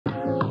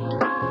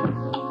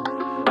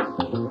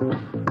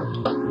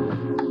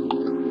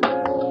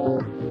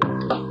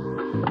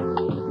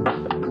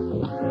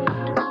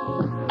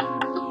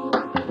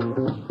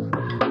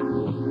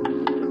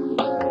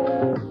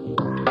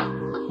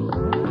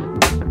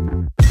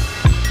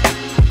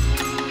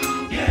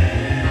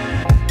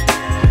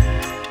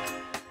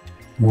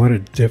What a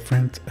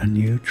difference a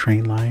new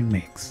train line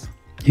makes.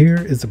 Here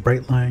is the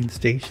Brightline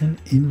station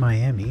in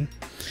Miami.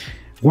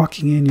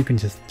 Walking in, you can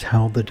just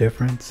tell the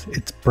difference.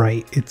 It's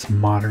bright, it's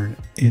modern,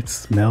 it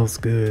smells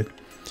good.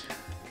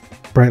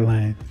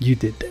 Brightline, you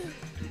did that.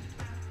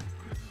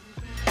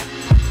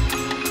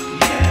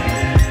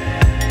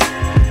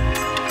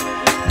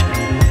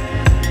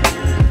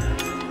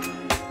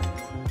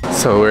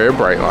 So we're at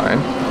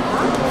Brightline.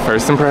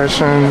 First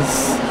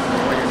impressions.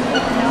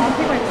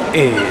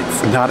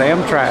 It's not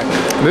Amtrak.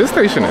 This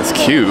station is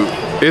cute.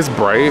 It's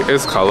bright,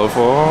 it's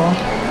colorful.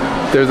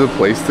 There's a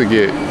place to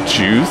get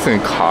juice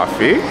and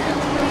coffee.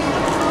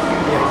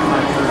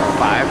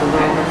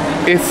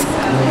 It's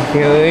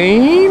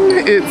clean.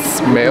 It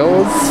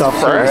smells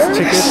fresh.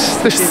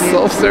 There's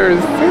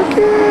self-service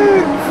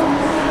tickets.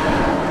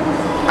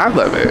 I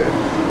love it.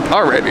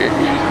 Already.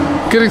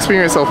 Good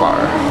experience so far.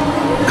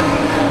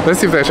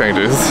 Let's see if that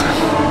changes.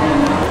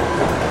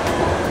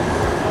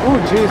 Oh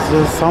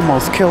Jesus,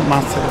 almost killed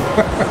myself.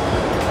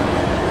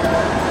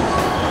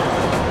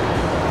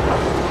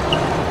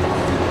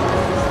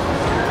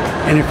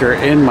 And if you're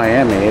in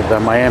Miami, the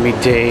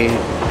Miami-Dade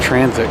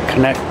Transit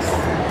connects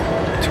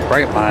to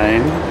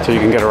Brightline, so you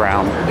can get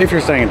around if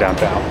you're staying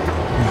downtown.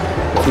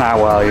 If not,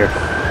 well, you're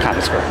kind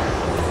of screwed.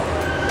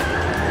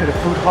 The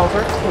food halls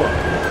are closed.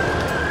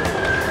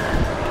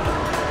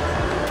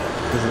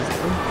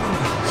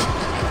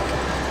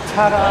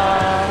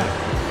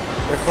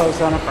 Ta-da! They're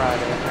closed on a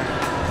Friday.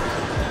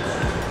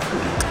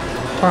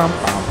 Bum,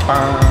 bum,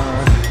 bum.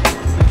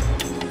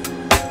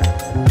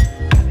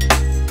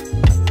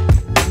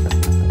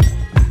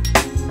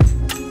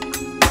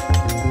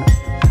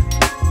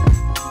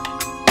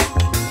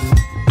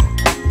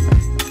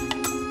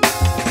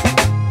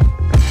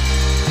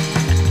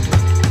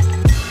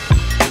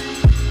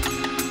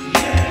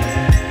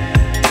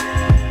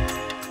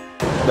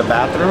 The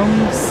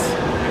bathrooms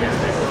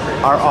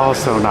are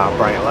also not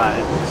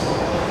Brightline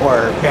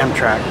or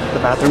Amtrak. The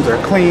bathrooms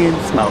are clean,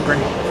 smell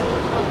great.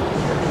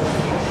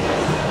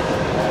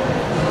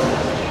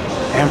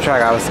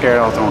 Amtrak, I was scared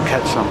I was gonna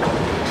catch something.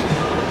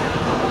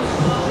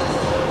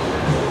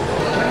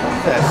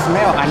 That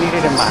smell, I need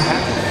it in my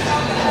house.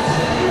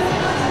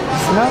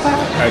 Smell that?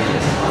 I do.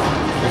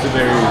 It's a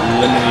very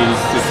lemony,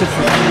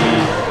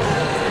 citrusy,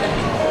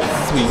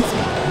 sweet.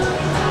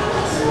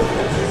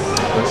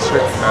 Let's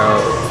check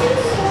out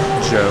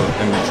Joe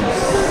and the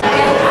juice.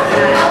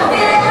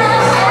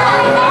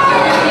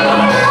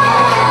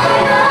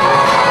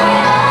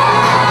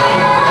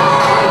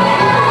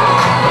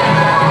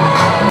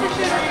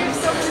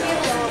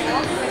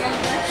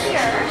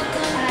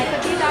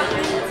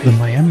 The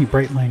Miami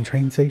Brightline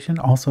train station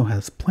also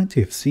has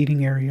plenty of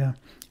seating area,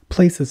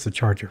 places to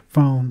charge your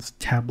phones,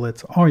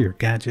 tablets, all your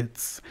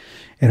gadgets.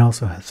 It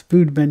also has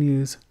food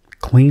venues,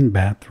 clean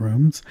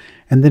bathrooms,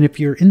 and then if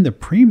you're in the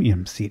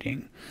premium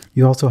seating,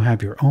 you also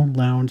have your own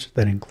lounge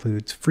that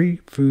includes free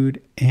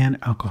food and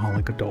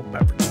alcoholic adult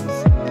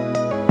beverages.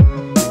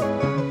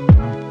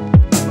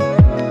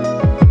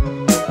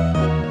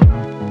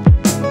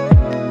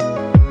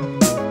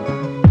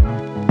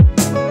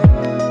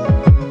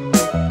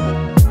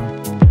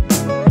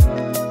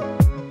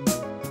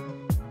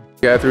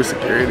 We got through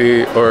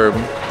security, or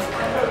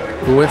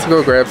we went to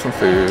go grab some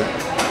food,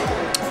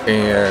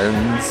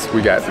 and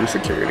we got through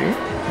security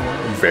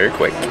very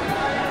quick.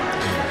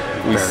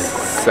 We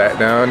sat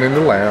down in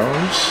the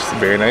lounge. It's a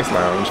very nice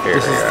lounge area.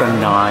 This is the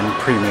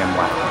non-premium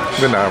lounge.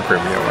 The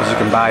non-premium lounge. You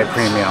can buy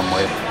premium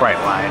with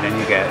Brightline and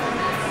you get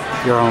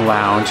your own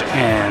lounge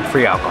and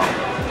free alcohol.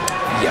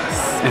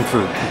 Yes. And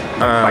food.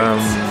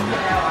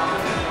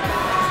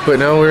 But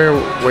no, we're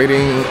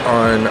waiting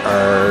on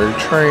our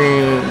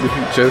train. We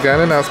just got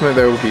an announcement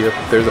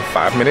there's a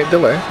 5-minute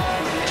delay,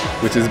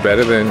 which is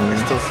better than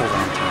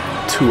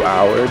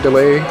 2-hour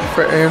delay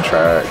for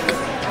Amtrak.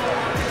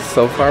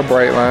 So far,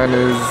 Brightline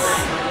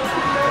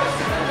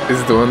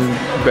is doing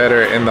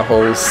better in the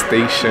whole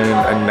station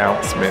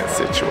announcement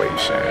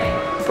situation,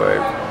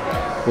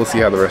 but we'll see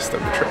how the rest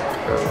of the trip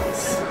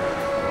goes.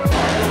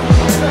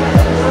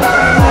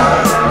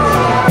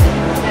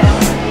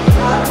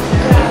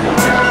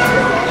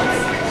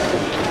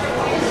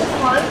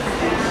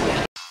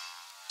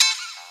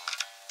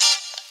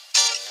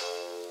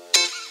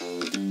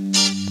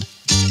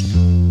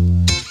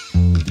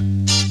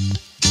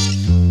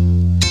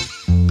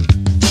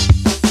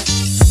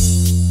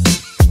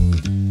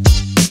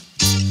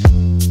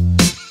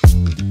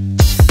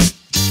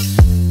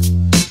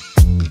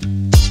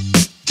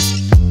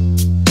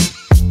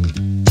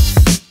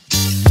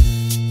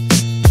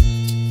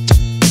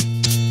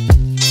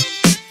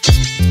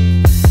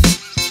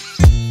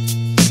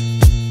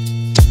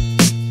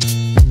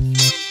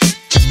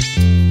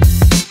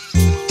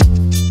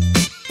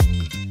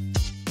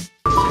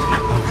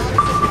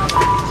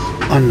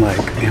 Unlike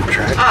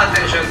Amtrak.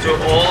 Attention to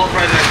all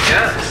Brightline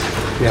guests.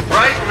 Yep.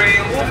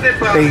 Brightline will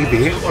depart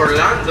Baby. to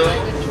Orlando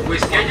You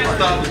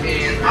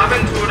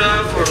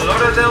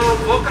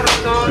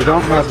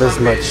don't have as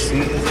much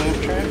seat as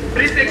Amtrak?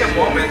 Please take a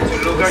moment to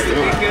look at your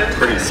ticket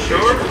to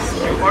ensure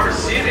you are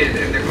seated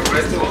in the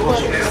correct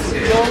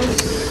position.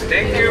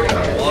 Thank you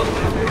and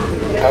welcome.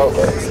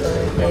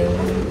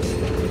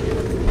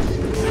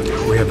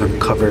 We have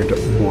uncovered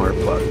more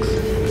plugs.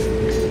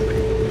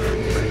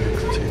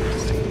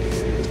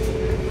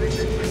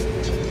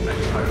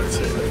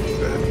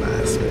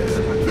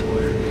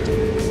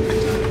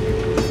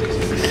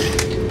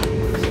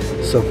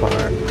 So far,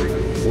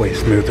 way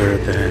smoother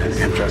than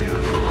Amtrak.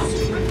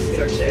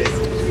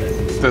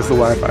 Does the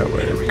Wi-Fi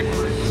work?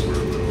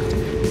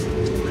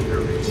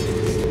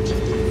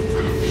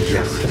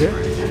 Yes, it is.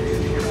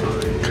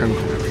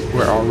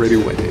 We're already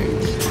winning.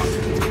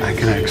 I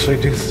can actually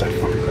do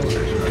stuff on it.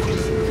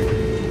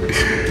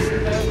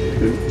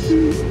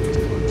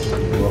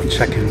 We'll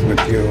check in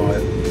with you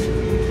at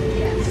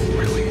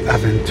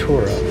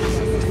Aventura.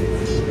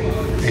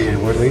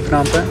 And we're leaving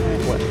on that?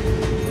 What?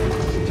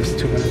 Just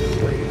 2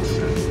 minutes late.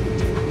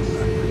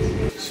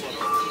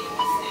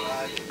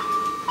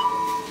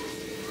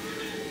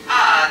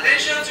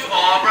 Attention to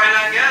all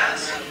Brightline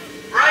guests.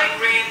 Bright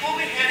Green will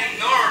be heading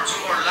north to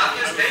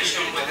Orlando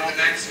Station within the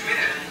next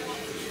minute.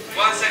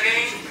 Once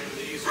again,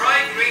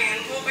 Bright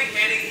Green will be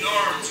heading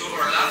north to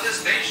Orlando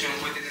Station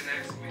within the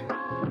next minute.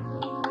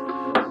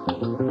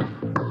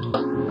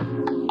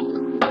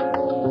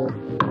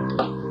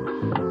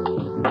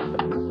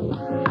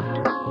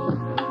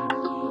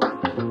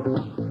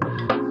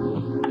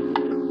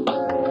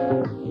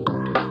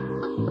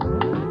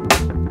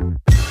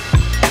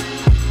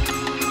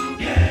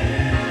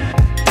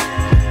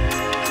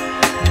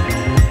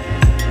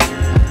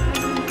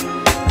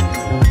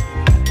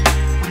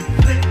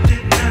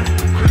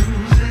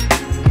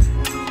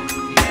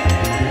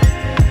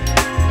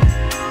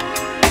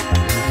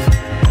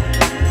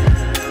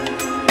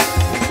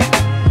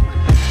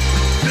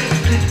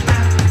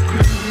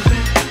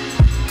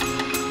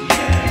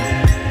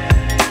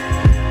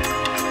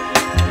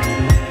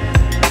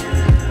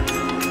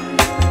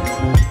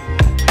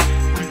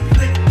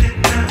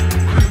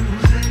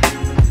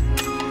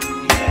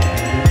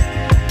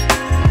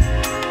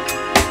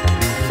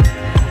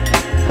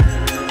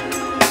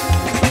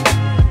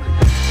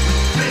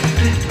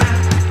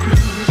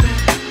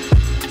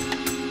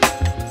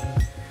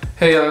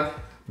 Hey y'all,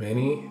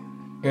 Manny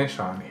and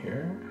Sean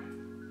here.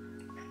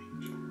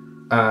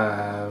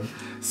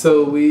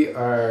 So we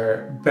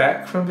are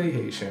back from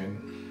vacation.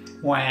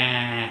 Wah.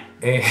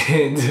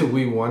 And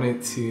we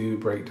wanted to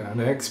break down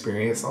the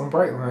experience on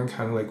Brightline,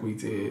 kind of like we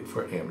did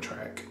for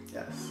Amtrak.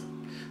 Yes.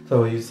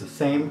 So we used the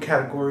same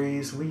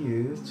categories we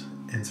used.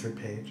 Insert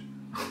page.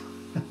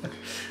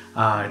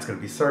 It's going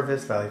to be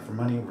service, value for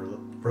money,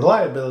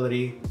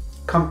 reliability,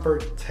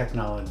 comfort,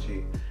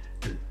 technology,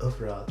 and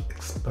overall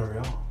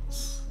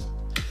experience.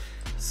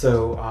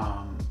 So,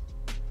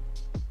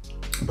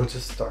 we'll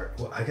just start.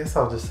 Well, I guess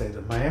I'll just say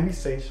the Miami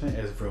station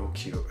is real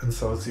cute, and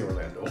so is the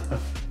Orlando.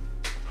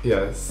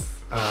 Yes.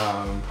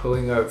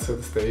 Pulling up to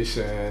the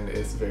station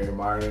is very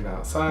modern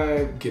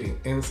outside. Getting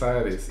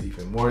inside is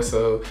even more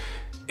so.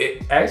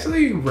 It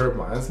actually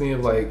reminds me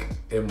of like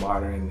a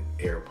modern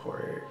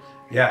airport.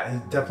 Yeah,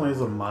 it definitely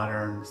is a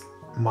modern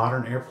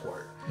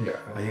airport. Yeah.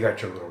 You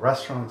got your little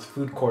restaurants,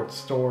 food courts,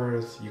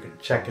 stores. You can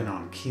check in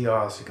on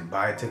kiosks. You can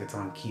buy tickets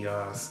on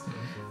kiosks.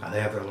 Mm-hmm.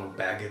 They have their little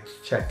baggage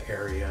check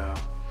area.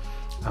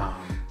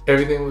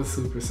 Everything was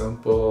super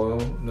simple.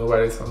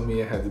 Nobody told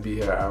me I had to be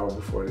here an hour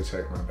before to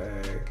check my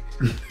bag.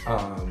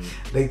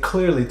 They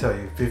clearly tell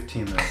you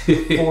 15 minutes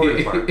before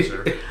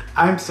departure.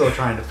 I'm still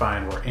trying to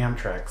find where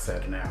Amtrak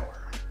said an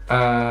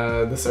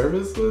hour. The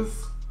service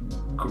was,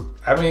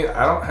 I mean,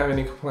 I don't have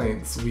any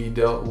complaints. We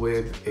dealt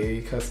with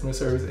a customer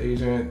service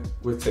agent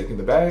with taking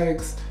the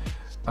bags.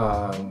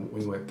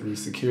 We went through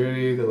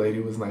security. The lady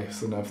was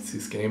nice enough to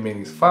scan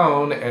Manny's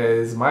phone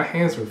as my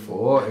hands were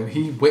full and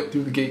he went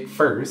through the gate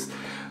first.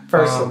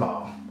 First of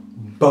all,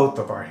 both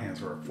of our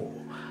hands were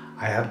full.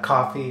 I had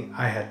coffee,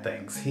 I had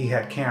things. He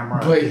had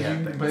camera, but he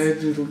had things.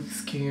 But you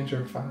scanned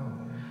your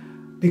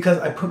phone. Because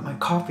I put my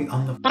coffee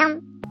on the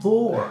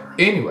floor.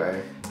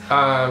 Anyway.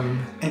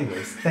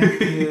 Anyways, thank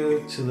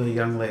you to the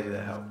young lady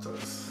that helped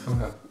us.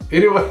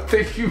 Anyway,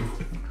 thank you.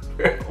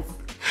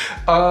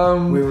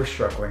 We were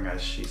struggling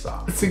as she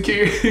saw.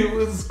 Security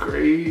was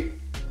great.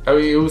 I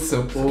mean, it was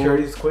simple.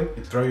 Security's quick.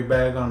 You throw your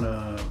bag on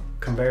a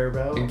conveyor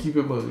belt and keep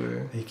it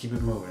moving. You keep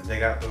it moving. They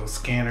got those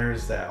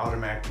scanners that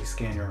automatically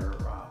scan your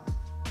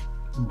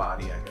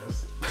body, I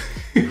guess.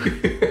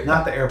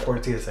 Not the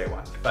airport TSA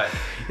one, but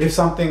if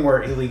something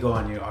were illegal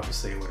on you,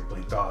 obviously it would have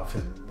blinked off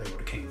and they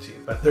would have came to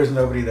you. But there's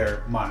nobody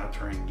there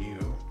monitoring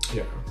you,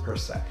 per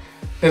se.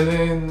 And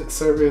then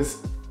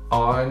service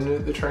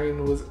on the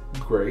train was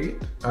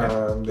great.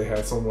 They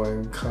had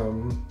someone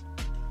come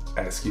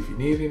ask you if you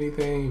need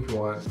anything, if you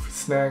want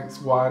snacks,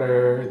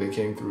 water. They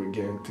came through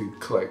again to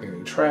collect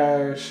any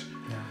trash.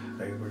 Yeah,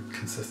 they were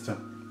consistent.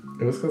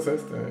 It was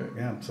consistent.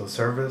 Yeah, so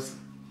service,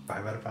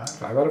 5 out of 5.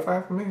 5 out of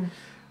 5 for me.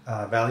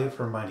 Value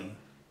for money.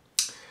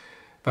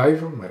 Value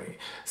for money.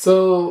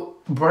 So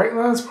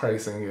Brightline's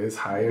pricing is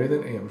higher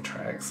than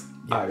Amtrak's,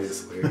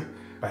 obviously.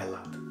 By a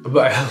lot.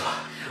 By a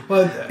lot.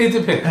 Well, it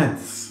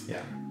depends.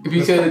 Yeah.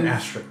 Because let's put an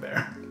asterisk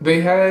there. They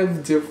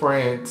have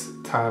different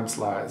time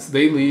slots.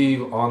 They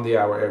leave on the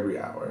hour every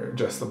hour,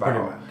 just about.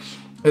 Pretty much.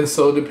 And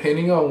so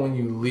depending on when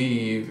you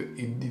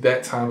leave,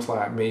 that time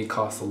slot may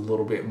cost a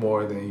little bit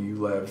more than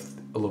you left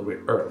a little bit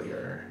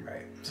earlier.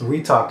 Right. So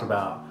we talked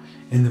about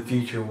in the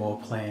future we'll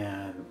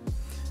plan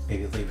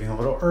maybe leaving a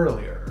little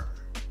earlier.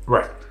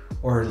 Right.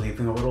 Or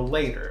leaving a little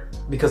later.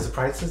 Because the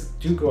prices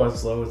do go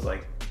as low as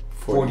like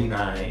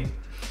 $49,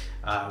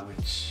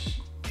 which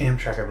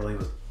Amtrak I believe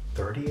was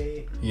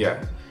 $38.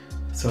 Yeah.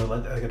 So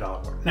like $1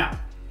 more. Now,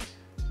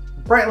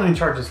 Brightline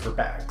charges for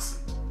bags.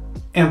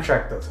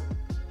 Amtrak doesn't.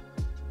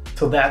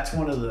 So that's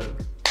one of the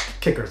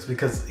kickers,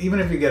 because even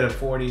if you get a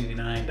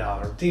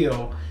 $49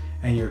 deal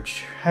and you're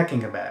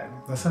checking a bag,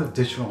 that's an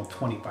additional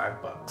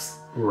 $25.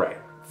 Right.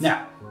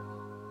 Now,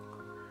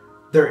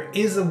 there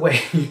is a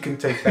way you can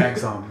take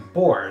bags on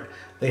board.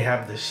 They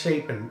have the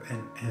shape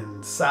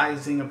and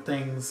sizing of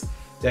things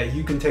that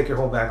you can take your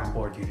whole bag on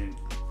board.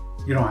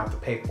 You don't have to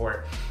pay for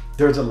it.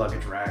 There's a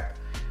luggage rack.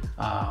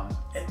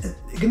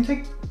 It can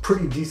take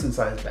pretty decent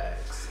sized bags.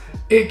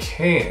 It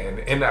can,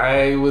 and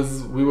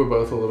we were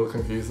both a little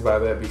confused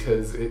about that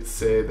because it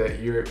said that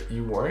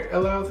you weren't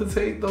allowed to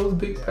take those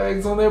big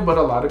bags on there, but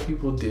a lot of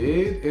people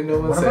did, and no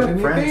one said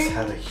anything. One of my friends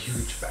had a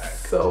huge bag.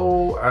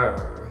 So I don't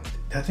know.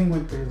 That thing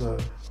went through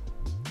the.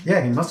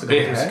 Yeah, he must have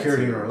gone through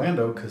security in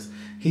Orlando because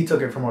he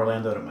took it from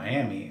Orlando to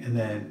Miami, and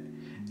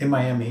then in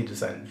Miami he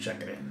decided to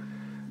check it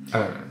in. I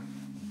don't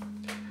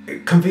know.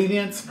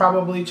 Convenience,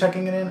 probably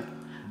checking it in.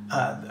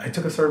 I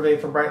took a survey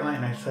for Brightline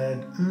and I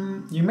said,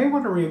 you may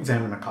want to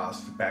re-examine the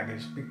cost of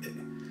baggage.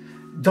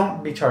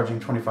 Don't be charging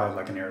 $25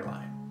 like an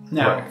airline.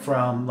 Now,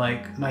 from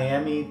like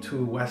Miami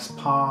to West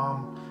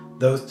Palm,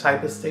 those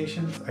type of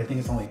stations, I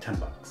think it's only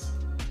 $10.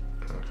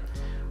 Okay.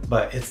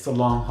 But it's the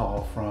long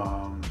haul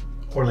from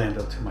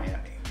Orlando to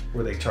Miami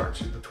where they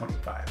charge you the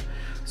 $25.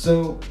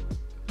 So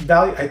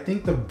value, I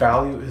think the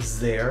value is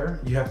there.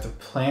 You have to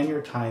plan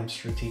your time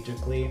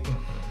strategically.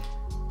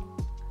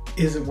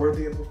 Is it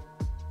worthy of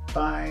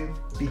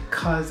 $5?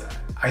 Because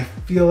I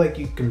feel like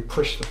you can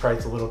push the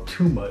price a little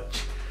too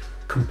much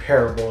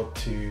comparable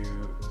to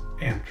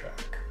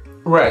Amtrak.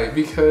 Right,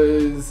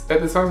 because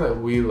at the time that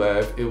we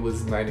left, it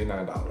was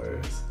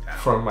 $99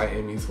 from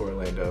Miami to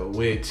Orlando,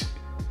 which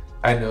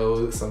I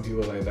know some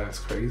people are like, that's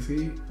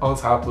crazy, on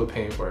top of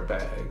paying for a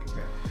bag.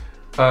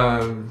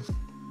 Yeah.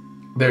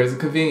 There's a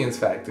convenience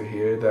factor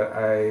here that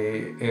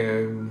I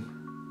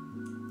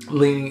am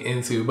leaning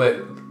into,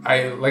 but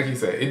like you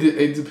said,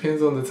 it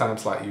depends on the time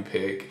slot you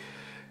pick,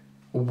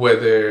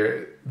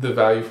 whether the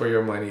value for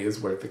your money is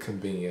worth the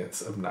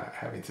convenience of not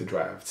having to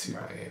drive to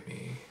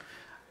Miami.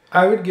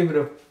 I would give it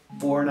a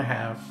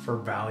 4.5 for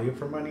value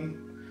for money,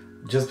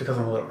 just because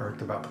I'm a little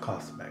irked about the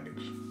cost of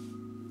baggage.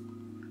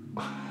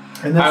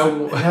 And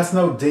that's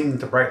no ding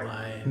to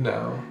Brightline.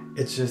 No.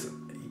 It's just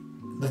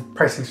the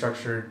pricing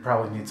structure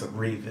probably needs a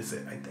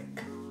revisit, I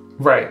think.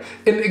 Right.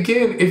 And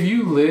again, if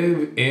you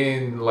live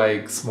in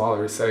like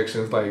smaller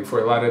sections, like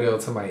Fort Lauderdale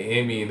to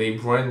Miami, they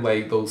run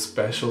like those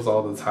specials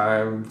all the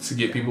time to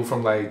get people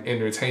from like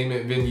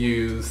entertainment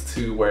venues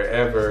to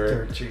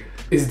wherever. Dirt cheap.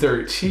 It's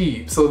dirt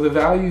cheap. So the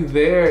value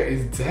there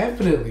is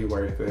definitely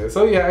worth it.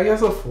 So yeah, I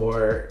guess a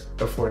 4.5.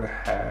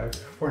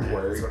 4.5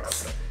 works. What I'll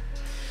say.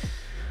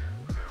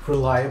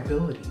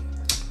 Reliability.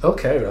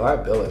 Okay,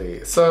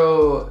 reliability.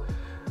 So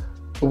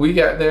we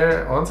got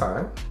there on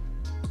time.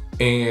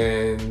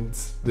 And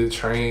the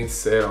train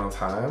said on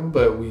time,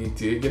 but we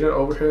did get an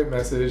overheard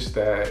message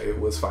that it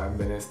was 5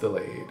 minutes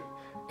delayed.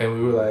 And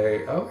we were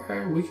like,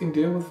 okay, we can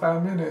deal with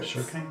 5 minutes.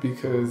 Sure can.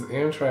 Because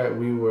Amtrak,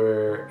 we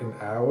were an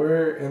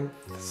hour and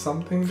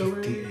something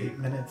delayed. 58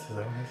 minutes, is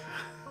that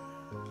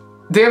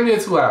what damn near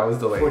 2 hours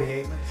delayed.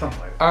 48 minutes, something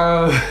like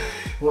that.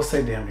 We'll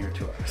say damn near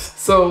 2 hours.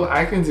 So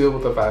I can deal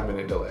with a 5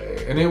 minute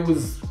delay. And it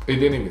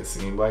didn't even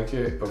seem like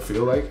it or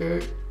feel like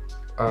it.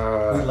 We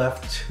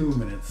left 2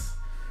 minutes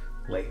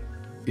late.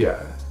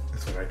 Yeah.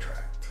 That's what I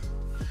tracked.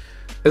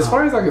 As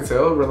far as I can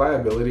tell,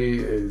 reliability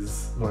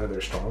is one of their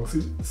strong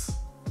suits.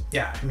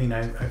 Yeah, I mean,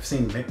 I've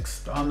seen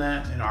mixed on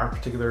that in our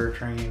particular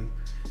train,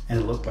 and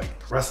it looked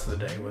like the rest of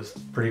the day was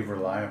pretty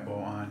reliable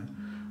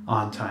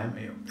on time.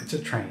 It's a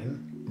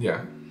train.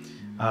 Yeah.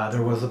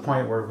 There was a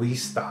point where we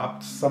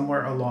stopped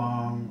somewhere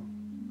along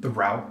the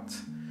route.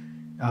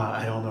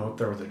 I don't know if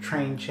there was a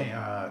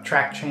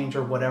track change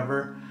or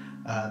whatever,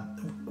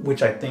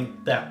 which I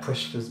think that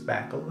pushed us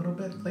back a little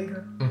bit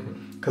later.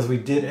 Because we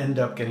did end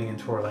up getting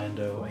into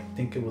Orlando, I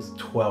think it was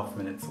 12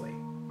 minutes late.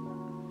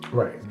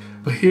 Right.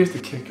 But here's the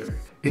kicker.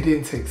 It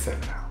didn't take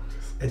 7 hours.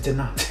 It did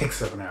not take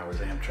 7 hours,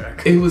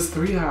 Amtrak. It was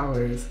 3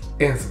 hours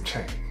and some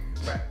change.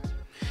 Right.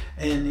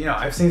 And, you know,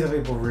 I've seen some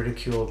people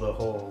ridicule the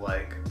whole,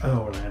 like,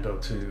 Orlando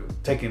to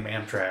taking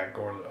Amtrak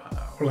or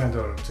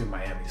Orlando to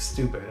Miami is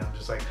stupid. And I'm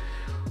just like,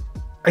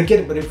 I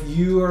get it, but if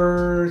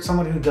you're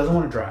someone who doesn't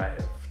want to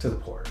drive to the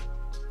port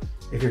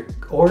If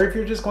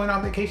you're just going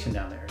on vacation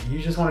down there, you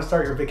just want to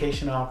start your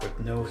vacation off with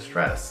no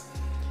stress.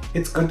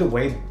 It's good to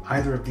weigh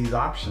either of these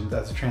options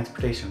as a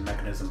transportation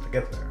mechanism to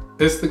get there.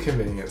 It's the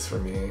convenience for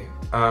me.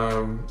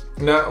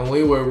 Not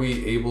only were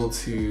we able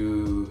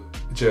to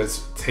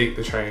just take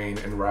the train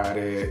and ride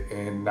it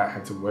and not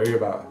have to worry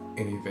about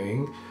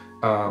anything,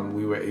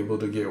 we were able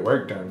to get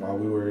work done while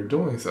we were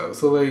doing so.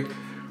 So like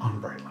on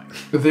Brightline.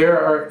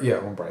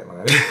 On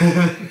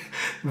Brightline.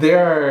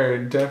 There are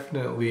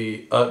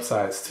definitely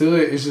upsides to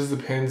it. It just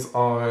depends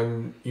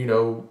on,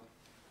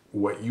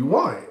 what you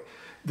want.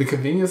 The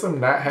convenience of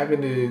not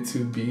having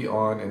to be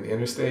on an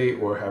interstate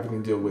or having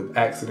to deal with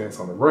accidents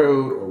on the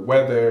road or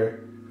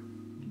weather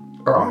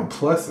are all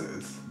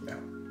pluses.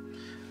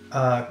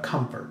 Yeah.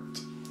 Comfort.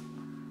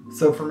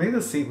 So for me,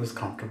 the seat was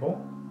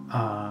comfortable.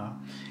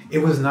 It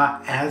was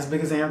not as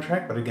big as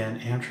Amtrak, but again,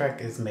 Amtrak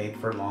is made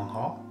for long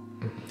haul.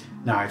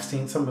 Mm-hmm. Now, I've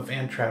seen some of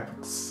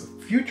Amtrak's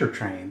future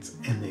trains,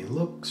 and they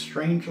look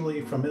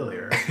strangely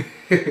familiar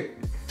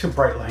to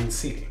Brightline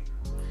seating.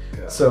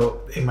 Yeah.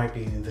 So it might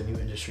be the new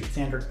industry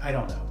standard. I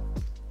don't know.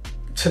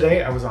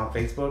 Today, I was on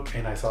Facebook,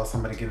 and I saw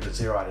somebody give it a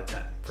 0 out of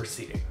 10 for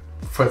seating.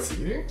 For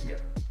seating? Yeah.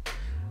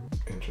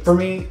 Interesting. For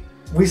me,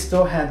 we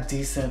still had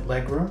decent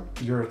legroom.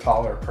 You're a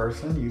taller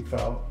person. You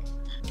felt...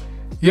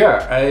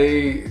 Yeah,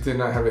 I did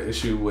not have an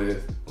issue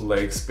with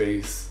leg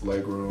space,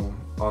 leg room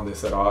on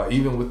this at all.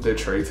 Even with the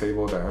tray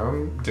table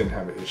down, didn't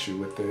have an issue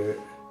with it.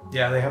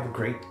 Yeah, they have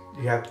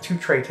you have 2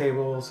 tray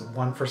tables,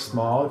 one for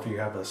small if you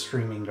have a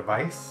streaming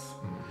device.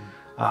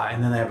 Mm-hmm.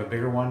 And then they have a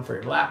bigger one for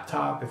your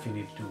laptop if you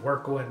need to do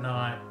work or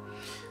whatnot.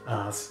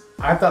 I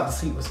thought the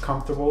seat was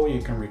comfortable.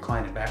 You can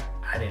recline it back.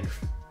 I didn't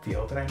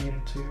feel that I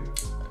needed to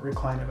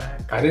recline it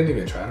back. I didn't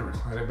even try to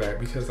recline it back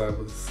because I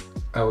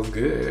was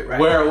good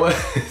where I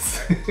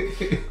was.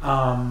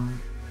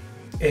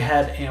 It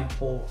had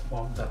ample,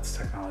 that's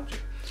technology.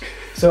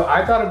 So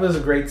I thought it was a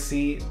great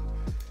seat.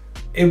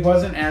 It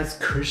wasn't as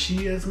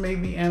cushy as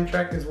maybe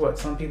Amtrak is what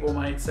some people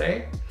might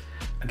say.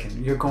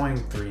 Again, you're going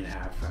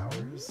 3.5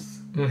 hours.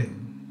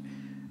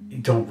 Mm-hmm. You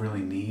don't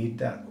really need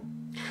that.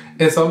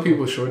 And some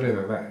people shorter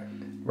than that.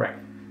 Right.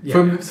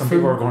 Yeah. Some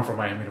people are going from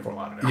Miami to Fort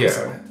Lauderdale. Yeah.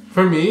 So.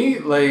 For me,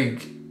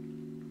 like,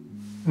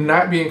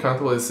 not being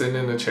comfortable is sitting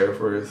in a chair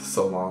for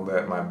so long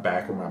that my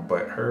back or my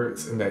butt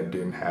hurts, and that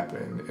didn't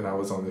happen. And I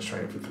was on this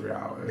train for 3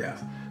 hours. Yeah.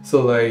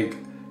 So like,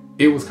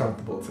 it was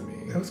comfortable to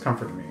me. It was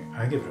comfort to me.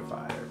 I give it a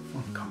 5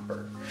 on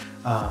comfort.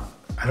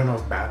 I don't know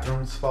if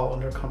bathrooms fall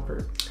under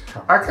comfort.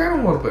 I kind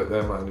of want to put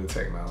them under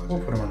technology. We'll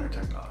put them under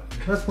technology.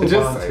 Let's move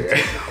on to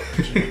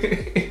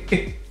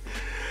technology.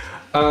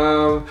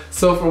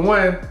 So for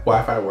one,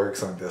 Wi-Fi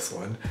works on this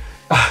one.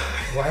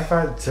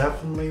 Wi-Fi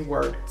definitely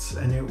worked,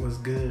 and it was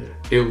good.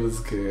 It was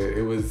good.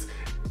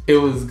 It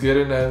was good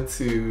enough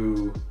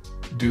to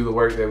do the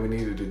work that we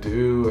needed to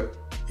do.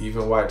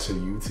 Even watch a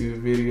YouTube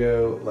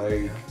video,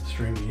 like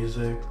stream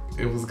music.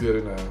 It was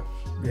good enough.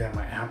 Yeah,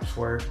 my apps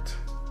worked.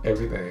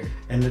 Everything.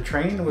 And the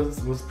train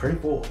was pretty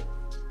full.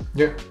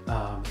 Yeah.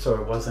 So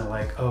it wasn't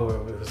like,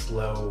 it was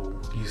low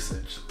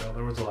usage. So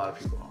there was a lot of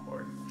people on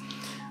board.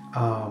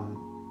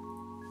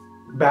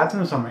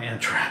 Bathrooms on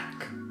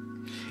Amtrak.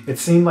 It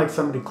seemed like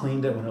somebody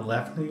cleaned it when it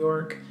left New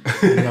York.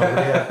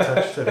 Nobody had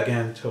touched it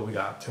again until we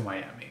got to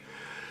Miami.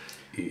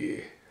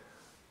 Yeah.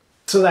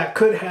 So that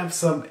could have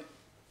some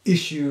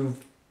issue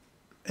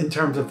in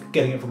terms of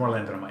getting it from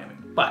Orlando to Miami.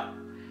 But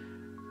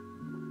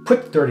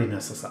put the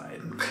dirtiness aside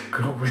and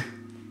go with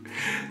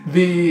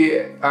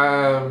the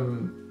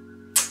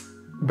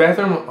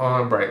bathroom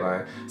on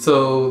Brightline.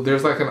 So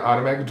there's like an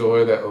automatic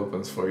door that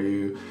opens for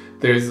you.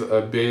 There's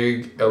a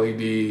big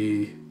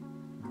LED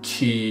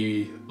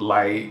key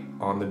light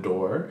on the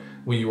door.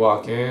 When you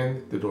walk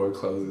in, the door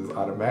closes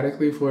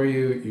automatically for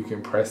you. You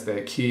can press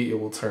that key. It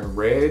will turn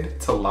red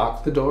to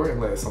lock the door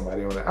and let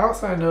somebody on the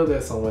outside know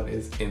that someone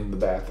is in the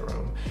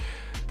bathroom.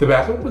 The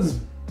bathroom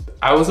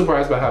I was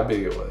surprised by how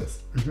big it was.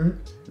 Mm-hmm.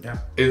 Yeah.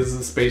 It's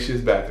a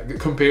spacious bathroom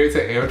compared to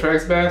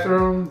Amtrak's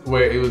bathroom,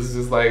 where it was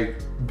just like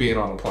being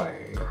on a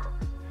plane.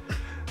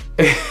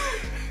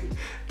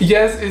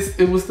 Yes,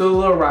 it was still a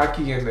little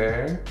rocky in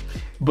there,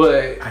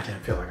 but I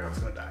didn't feel like I was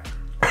gonna die.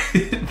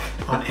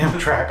 On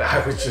Amtrak,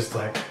 I was just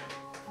like,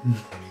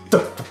 the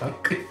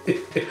fuck?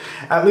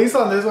 At least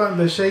on this one,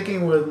 the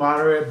shaking was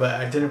moderate,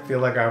 but I didn't feel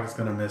like I was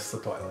gonna miss the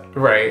toilet.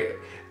 Right.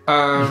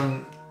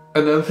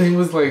 Another thing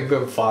was like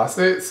the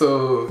faucet.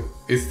 So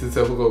it's the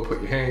typical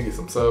put your hand, get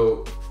some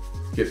soap,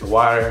 get the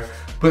water.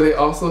 But they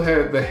also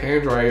had the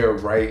hand dryer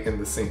right in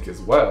the sink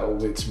as well,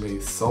 which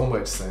made so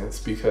much sense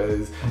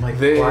because I'm like,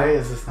 why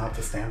is this not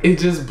the standard? It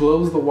just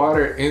blows the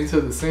water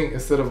into the sink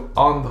instead of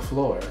on the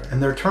floor.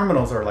 And their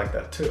terminals are like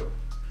that too.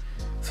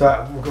 So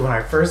when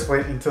I first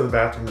went into the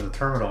bathroom in the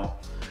terminal,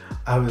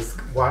 I was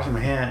washing my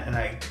hand, and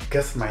I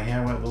guess my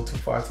hand went a little too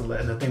far to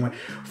let, and the thing went,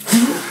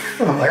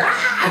 and I'm like,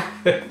 ah!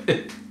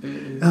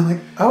 And I'm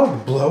like, oh,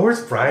 the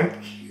blower's right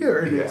here.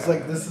 And it's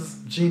like, this is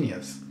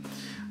genius.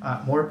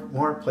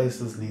 More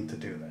places need to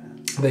do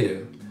that. They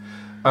do.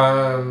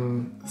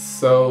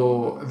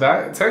 So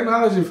that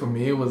technology for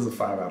me was a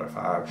 5 out of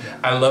 5. Yeah.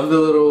 I love the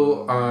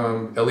little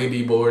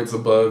LED boards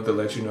above to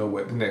let you know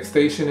what the next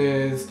station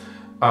is.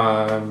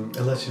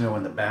 It lets you know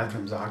when the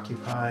bathroom's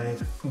occupied.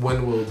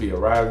 When we'll be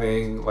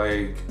arriving.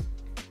 Like,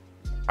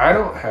 I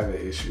don't have an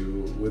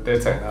issue with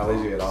that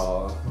technology at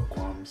all. No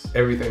qualms.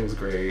 Everything was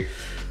great.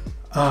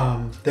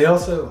 They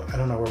also, I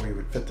don't know where we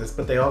would fit this,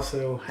 but they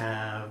also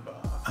have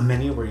a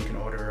menu where you can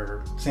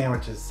order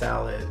sandwiches,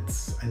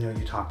 salads. I know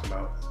you talked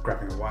about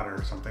grabbing a water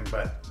or something,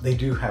 but they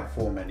do have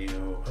full menu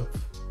of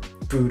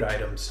food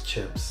items,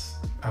 chips,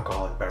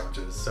 alcoholic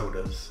beverages,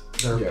 sodas.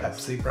 They're a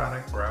Pepsi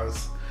product,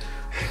 gross.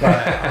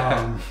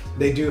 But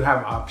they do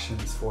have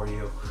options for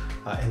you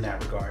in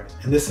that regard.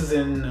 And this is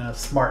in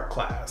smart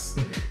class.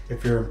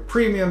 If you're in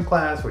premium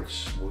class,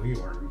 which we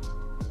weren't,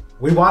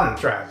 we wanted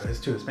to try, but it's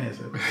too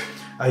expensive.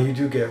 You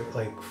do get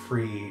like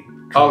free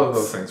drinks, all of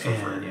those things for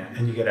free. Yeah,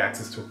 and you get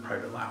access to a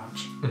private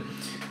lounge.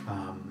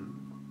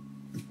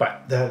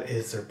 But that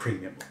is their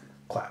premium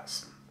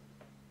class.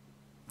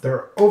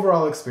 Their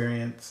overall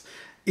experience,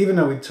 even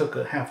though we took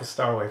a half a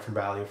star away from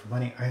value for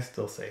money, I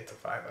still say it's a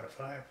 5 out of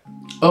 5.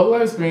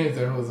 Overall experience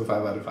there was a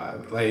 5 out of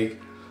 5. Like,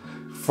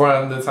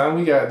 from the time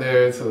we got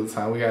there to the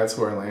time we got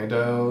to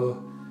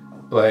Orlando,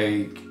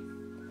 like,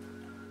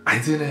 I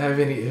didn't have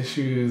any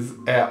issues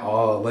at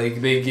all.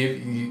 Like, they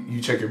give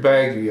you check your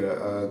bag, you get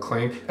a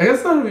claim. I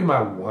guess that would be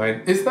my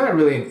one. It's not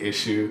really an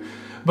issue.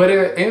 But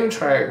at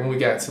Amtrak, when we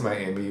got to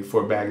Miami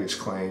for baggage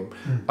claim,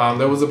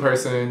 there was a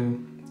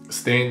person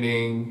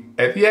standing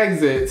at the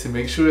exit to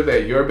make sure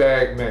that your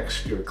bag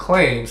matched your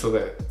claim so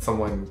that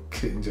someone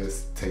couldn't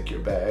just take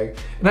your bag.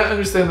 And I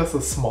understand that's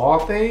a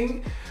small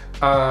thing.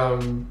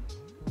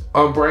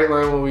 On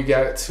Brightline, when we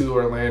got to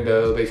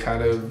Orlando, they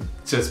kind of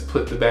just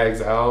put the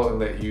bags out and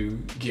let you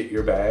get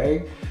your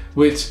bag,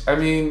 which, I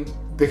mean,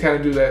 they kind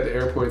of do that at the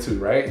airport too,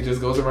 right? It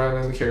just goes around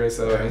in the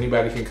carousel.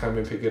 Anybody can come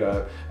and pick it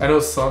up. I know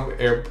some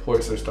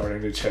airports are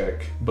starting to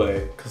check,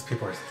 but... because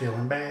people are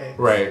stealing bags.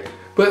 Right.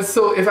 But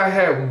so if I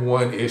had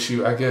one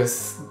issue, I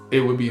guess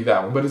it would be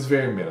that one, but it's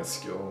very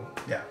minuscule.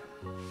 Yeah,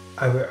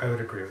 I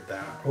would agree with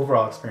that.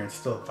 Overall experience,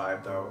 still a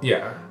 5 though.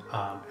 Yeah.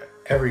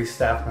 Every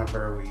staff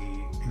member we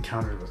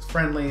encountered was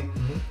friendly.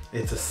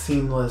 It's a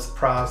seamless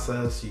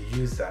process. You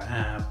use the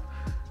app,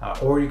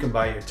 or you can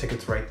buy your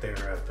tickets right there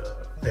at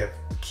they have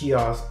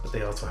kiosks, but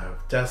they also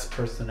have desk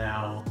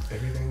personnel.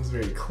 Everything's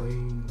very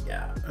clean.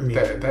 Yeah, I mean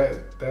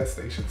that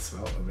station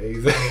smelled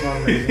amazing.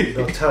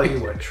 They'll tell you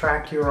what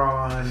track you're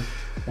on.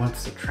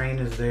 Once the train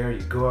is there,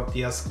 you go up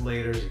the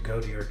escalators, you go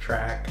to your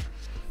track,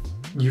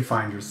 you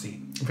find your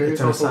seat.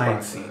 It's an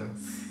assigned seat,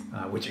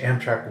 which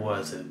Amtrak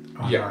wasn't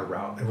on our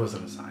route. It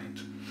wasn't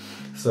assigned.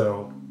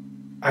 So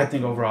I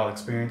think overall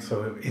experience.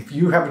 So if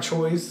you have a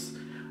choice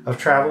of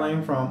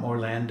traveling from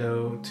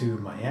Orlando to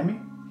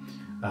Miami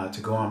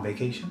to go on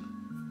vacation,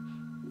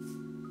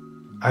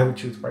 I would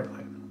choose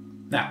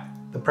Brightline. Now,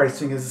 the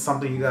pricing is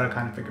something you got to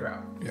kind of figure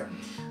out. Yeah.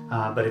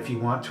 But if you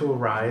want to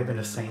arrive in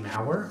a sane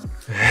hour,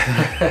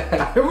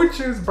 I would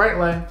choose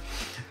Brightline.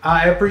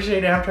 I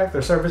appreciate Amtrak.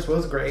 Their service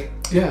was great.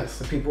 Yes.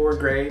 The people were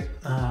great.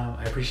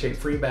 I appreciate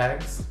free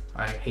bags.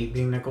 I hate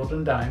being nickeled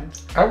and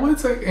dimed. I would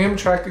take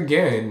Amtrak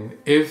again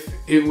if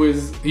it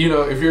was,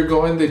 if you're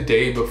going the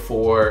day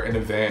before an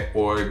event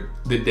or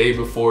the day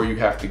before you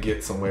have to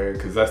get somewhere,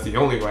 because that's the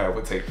only way I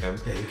would take them.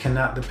 Yeah, you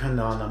cannot depend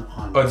on them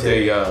on a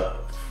day of.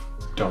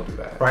 Don't do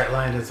that.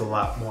 Brightline is a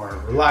lot more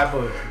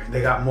reliable.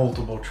 They got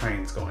multiple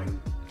trains going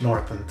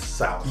north and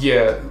south.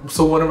 Yeah,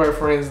 so one of our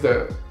friends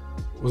that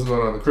was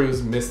going on the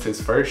cruise missed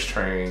his first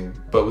train,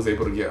 but was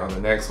able to get on the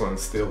next one,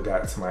 still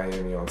got to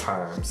Miami on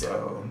time,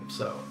 so.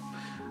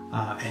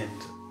 And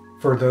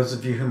for those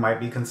of you who might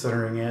be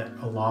considering it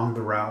along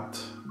the route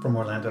from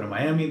Orlando to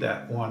Miami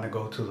that want to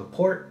go to the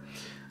port,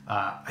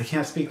 I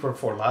can't speak for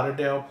Fort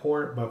Lauderdale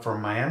port, but for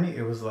Miami,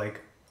 it was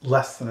like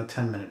less than a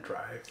 10-minute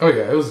drive. Oh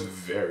yeah, it was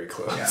very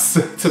close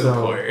to the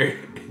port.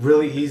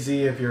 Really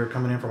easy if you're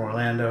coming in from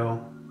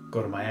Orlando,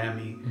 go to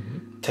Miami,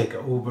 take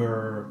an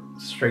Uber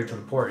straight to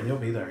the port, and you'll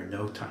be there in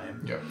no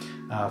time.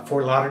 Yeah.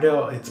 Fort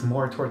Lauderdale, it's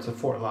more towards the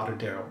Fort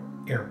Lauderdale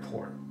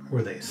airport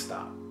where they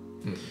stop.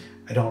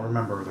 I don't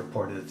remember where the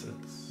port is.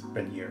 It's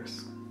been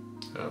years.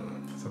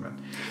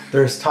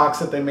 There's talks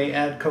that they may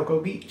add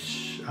Cocoa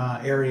Beach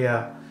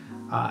area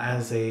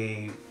as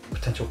a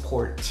potential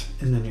port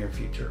in the near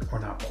future, or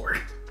not port,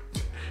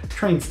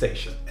 train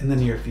station in the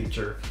near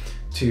future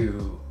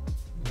to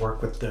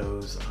work with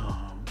those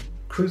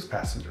cruise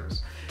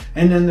passengers.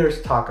 And then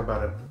there's talk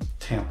about a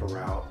Tampa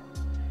route.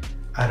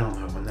 I don't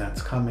know when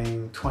that's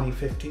coming,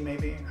 2050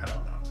 maybe? I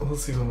don't know. We'll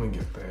see when we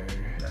get there.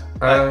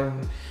 Yeah.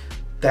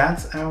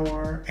 That's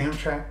our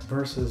Amtrak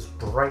versus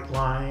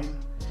Brightline.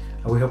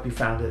 We hope you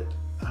found it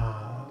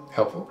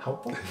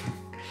helpful.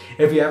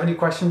 If you have any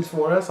questions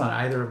for us on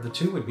either of the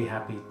two, we'd be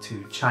happy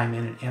to chime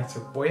in and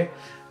answer for you.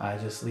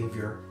 Just leave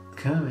your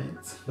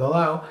comments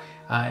below.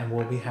 and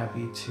we'll be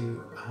happy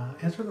to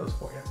answer those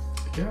for you.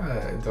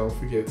 Yeah, and don't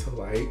forget to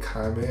like,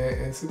 comment,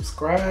 and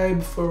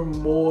subscribe for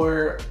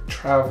more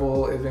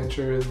travel,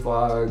 adventures,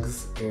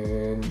 vlogs,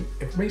 and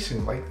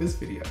information like this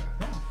video.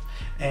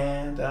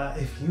 And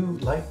if you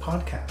like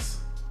podcasts,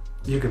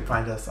 you can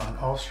find us on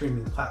all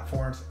streaming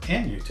platforms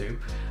and YouTube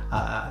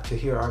to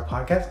hear our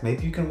podcast.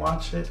 Maybe you can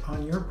watch it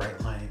on your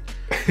Brightline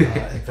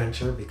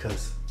adventure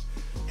because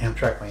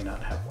Amtrak may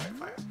not have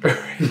Wi-Fi.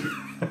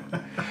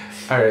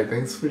 All right,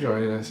 thanks for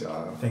joining us,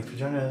 y'all. Thanks for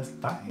joining us.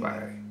 Bye.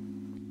 Bye.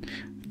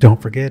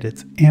 Don't forget,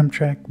 it's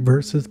Amtrak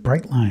versus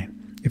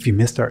Brightline. If you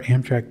missed our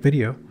Amtrak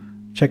video,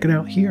 check it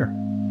out here.